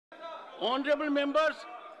Honorable members,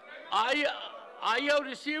 I have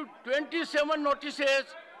received 27 notices.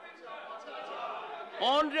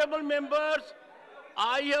 Honorable members,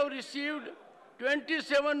 I have received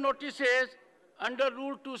 27 notices under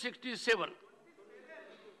Rule 267.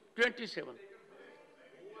 27.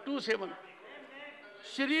 27.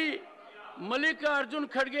 Shri Malika Arjun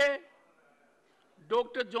Khadge,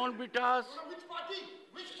 Dr. John Bitas,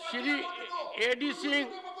 Shri A.D. Singh,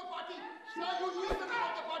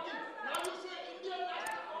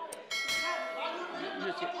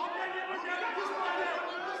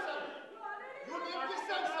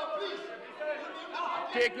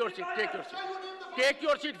 Take your seat, take your seat. Take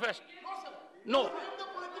your seat first. No.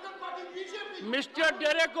 Mr.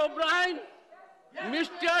 Derek O'Brien,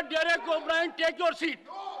 take your seat.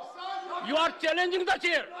 You are challenging the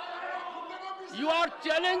chair. You are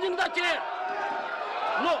challenging the chair.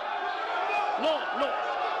 No.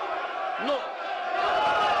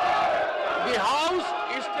 The House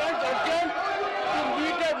stands urgent to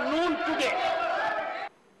meet at noon today.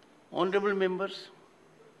 Honorable members,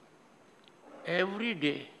 every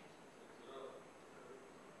day,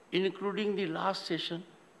 including the last session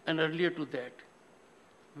and earlier to that,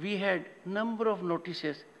 we had number of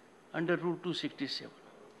notices under Rule 267.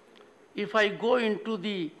 If I go into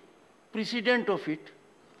the precedent of it,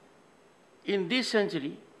 in this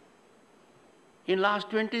century, in last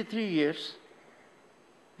 23 years,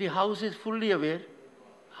 the House is fully aware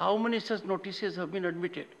how many such notices have been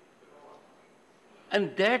admitted.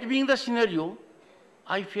 And that being the scenario,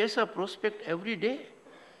 I face a prospect every day.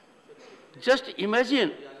 Just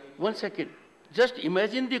imagine, 1 second, just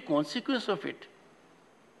imagine the consequence of it.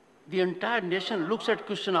 The entire nation looks at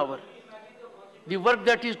question hour, the work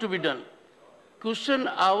that is to be done. Question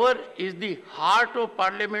hour is the heart of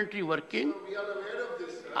parliamentary working. We are aware of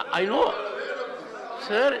this, sir. I know.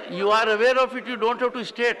 Sir, you are aware of it, you don't have to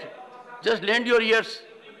state. Just lend your ears.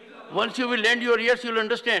 Once you will lend your ears, you will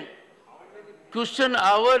understand. Question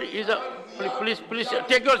hour is a... Please,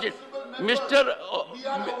 take your seat. Mr.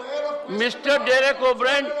 Derek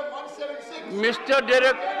O'Brien, Mr.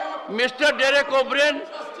 Derek O'Brien,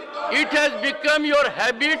 it has become your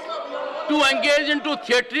habit to engage into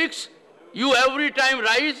theatrics. You every time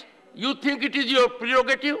rise, you think it is your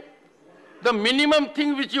prerogative. The minimum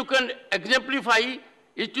thing which you can exemplify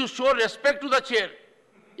is to show respect to the chair.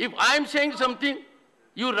 If I am saying something,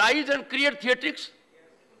 you rise and create theatrics.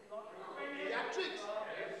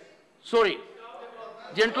 Sorry.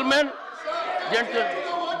 Gentlemen,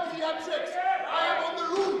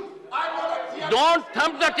 don't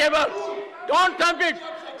thump the table. Don't thump it.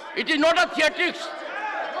 It is not a theatrics.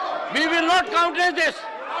 We will not countenance this.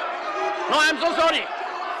 No, I am so sorry.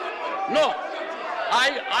 No,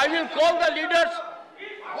 I will call the leaders.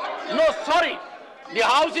 No, sorry. The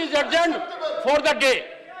House is adjourned for the day.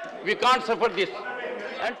 We can't suffer this.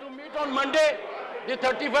 And to meet on Monday, the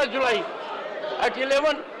 31st July at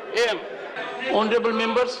 11 a.m. Honorable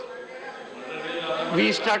members,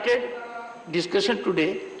 we started discussion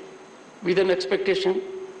today with an expectation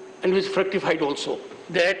and with fructified also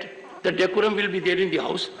that the decorum will be there in the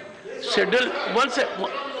House. Schedule once.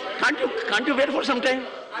 Can't you wait for some time?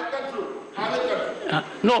 I'll conclude. I will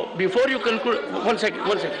conclude. No, before you conclude, one second.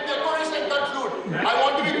 Decorous and conclude. I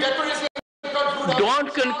want to be decorous and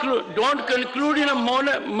conclude. Don't conclude in a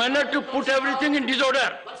manner to put everything in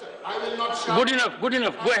disorder. I will not shout. Good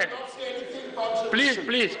enough. Go ahead.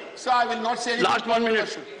 Please. Sir, I will not say anything. Last 1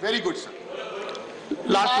 minute. Very good, sir.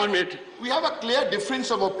 Last 1 minute. We have a clear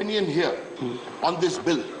difference of opinion here on this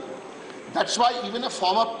bill. That's why even a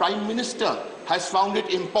former Prime Minister has found it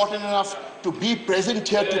important enough to be present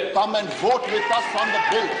here to come and vote with us on the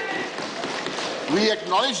bill. We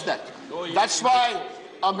acknowledge that. That's why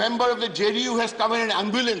a member of the JDU has come in an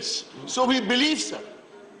ambulance. So we believe, sir.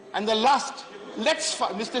 And the last,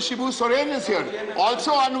 Mr. Shibu Soren is here,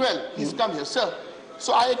 also unwell. He's come here, sir.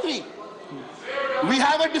 So I agree. We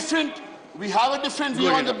have a different view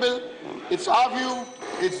on the bill. It's our view.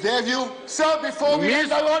 It's their view. Sir, before we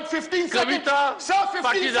end, I want 15 seconds. Sir,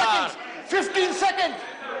 15 seconds. 15 seconds.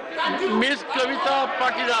 Miss Kavita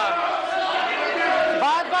Patidar.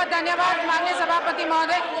 बहुत-बहुत धन्यवाद माननीय सभापति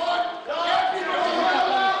महोदय।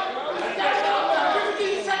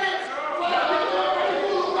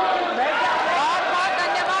 बहुत-बहुत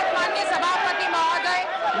धन्यवाद माननीय सभापति महोदय।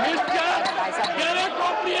 Mr. Derek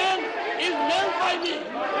O'Brien is named by me.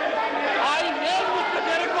 I name Mr.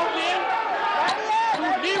 Derek O'Brien to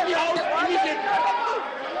leave the House immediately.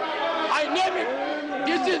 I name it.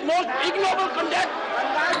 This is most ignoble conduct.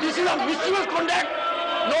 This is a mischievous conduct.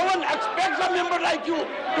 No one expects a member like you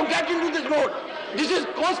to get into this mode. This is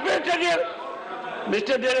conspiratorial.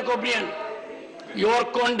 Mr. Derek O'Brien, Your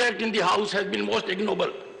conduct in the House has been most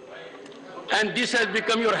ignoble. And this has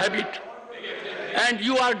become your habit. And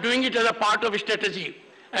you are doing it as a part of a strategy.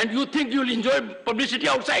 And you think you'll enjoy publicity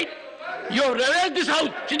outside? You have reversed this House.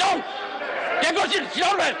 Sit down. Take your seat. Sit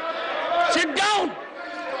down there. Sit down.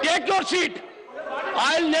 Take your seat.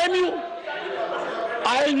 I'll name you.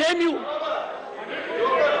 I'll name you.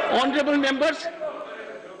 Honorable members,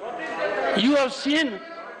 you have seen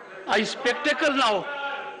a spectacle now.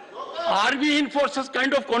 Are we in for such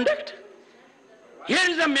kind of conduct? Here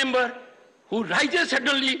is a member who rises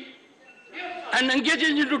suddenly and engages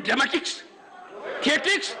into dramatics,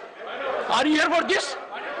 theatrics. Are you here for this?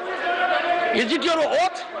 Is it your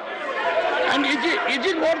oath? And is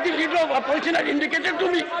it what the leader of opposition had indicated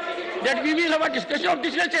to me, that we will have a discussion of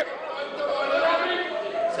this nature?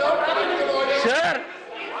 Sir,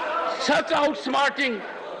 such outsmarting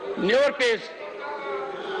never pays.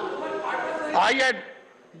 I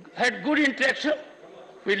had good interaction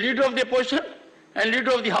with leader of the opposition and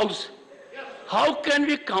leader of the House. How can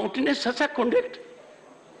we countenance such a conduct?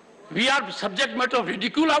 We are subject matter of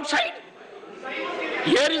ridicule outside.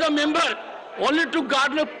 Here is a member only to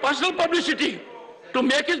garner personal publicity, to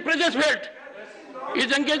make his presence felt,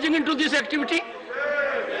 is engaging into this activity.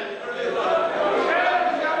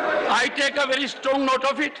 I take a very strong note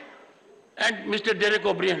of it. And Mr. Derek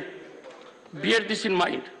O'Brien, bear this in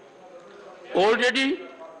mind. Already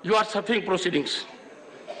you are suffering proceedings.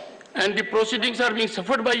 And the proceedings are being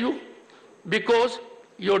suffered by you because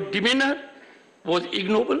your demeanor was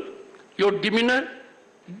ignoble. Your demeanor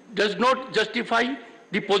does not justify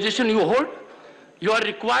the position you hold. You are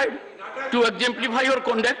required to exemplify your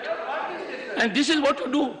conduct. And this is what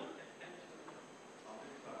you do.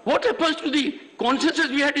 What happens to the consensus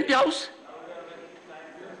we had in the House?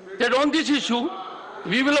 That on this issue,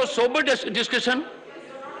 we will have sober discussion.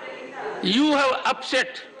 You have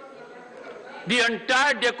upset the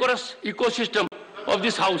entire decorous ecosystem of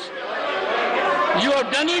this House. You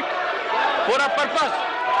have done it for a purpose.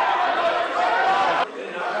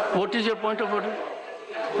 What is your point of order?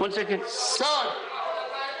 1 second. Sir.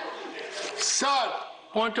 Sir.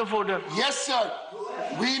 Point of order. Yes, sir.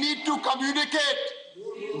 We need to communicate.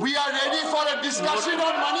 We are ready for a discussion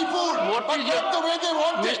on Manipur, but not the way they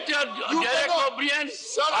want it. Mr. Derek O'Brien,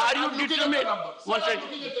 Sir, are you determined? One second.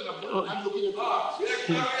 I'm looking at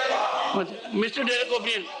the Mr. Derek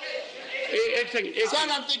O'Brien, a second. Sir,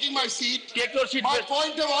 I'm taking my seat. Take your seat My first.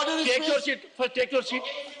 point of order is Take your seat first. Take your seat.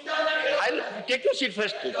 I'll take your seat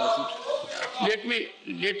first. Let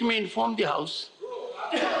me inform the House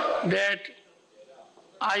that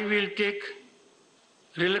I will take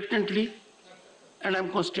reluctantly, and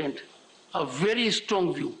I'm constrained, a very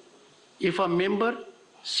strong view. If a member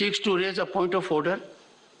seeks to raise a point of order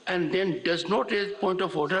and then does not raise point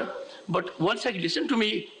of order, but once again, listen to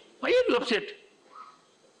me, why are you upset?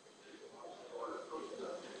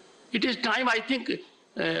 It is time, I think,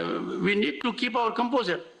 we need to keep our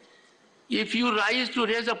composure. If you rise to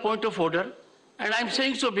raise a point of order, and I'm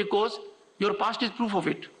saying so because your past is proof of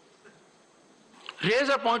it, raise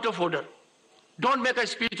a point of order. Don't make a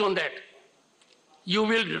speech on that. You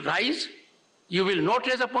will rise, you will not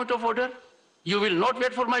raise a point of order, you will not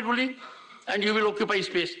wait for my ruling, and you will occupy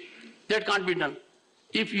space. That can't be done.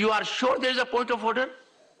 If you are sure there is a point of order,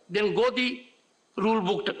 then go the rule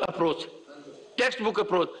book approach, textbook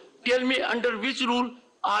approach. Tell me under which rule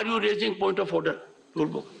are you raising point of order? Rule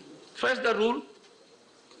book. First the rule.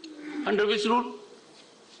 Under which rule?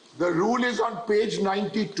 The rule is on page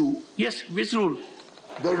 92. Yes, which rule?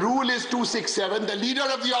 The rule is 267. The leader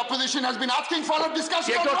of the opposition has been asking for a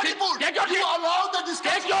discussion on Manipur. You allow the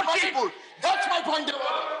discussion on Manipur. That's my point of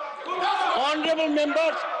order. Honorable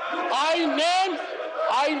members, I name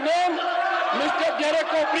Mr.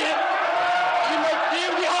 Derek O'Brien. He must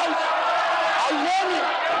leave the House. I name him.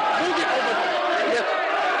 Move it over. Yes.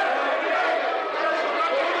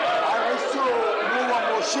 I wish to move a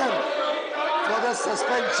motion for the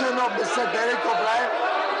suspension of Mr. Derek O'Brien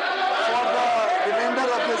for the remainder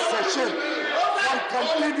of this session for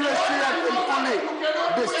continuously and willfully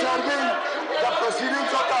disturbing the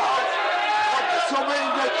proceedings of the House, for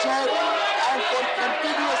disobeying the chair, and for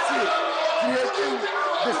continuously creating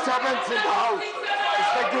disturbance in the House.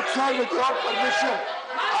 Mr. Good sir, with your permission,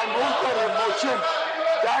 I move for a motion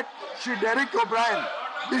that Shri Derek O'Brien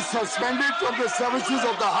be suspended from the services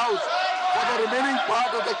of the House for the remaining part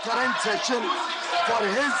of the current session for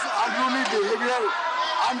his unruly behavior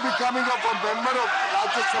unbecoming of a member of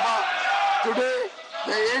Rajya Sabha today,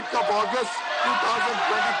 the 8th of August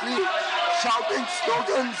 2023, shouting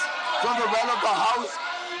slogans from the well of the House,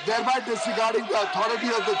 thereby disregarding the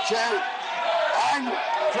authority of the chair, and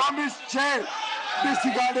from his chair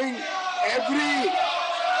disregarding every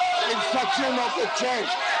instruction of the chair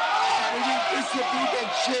are bringing disrepute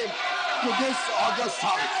and shame to this august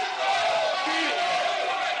house.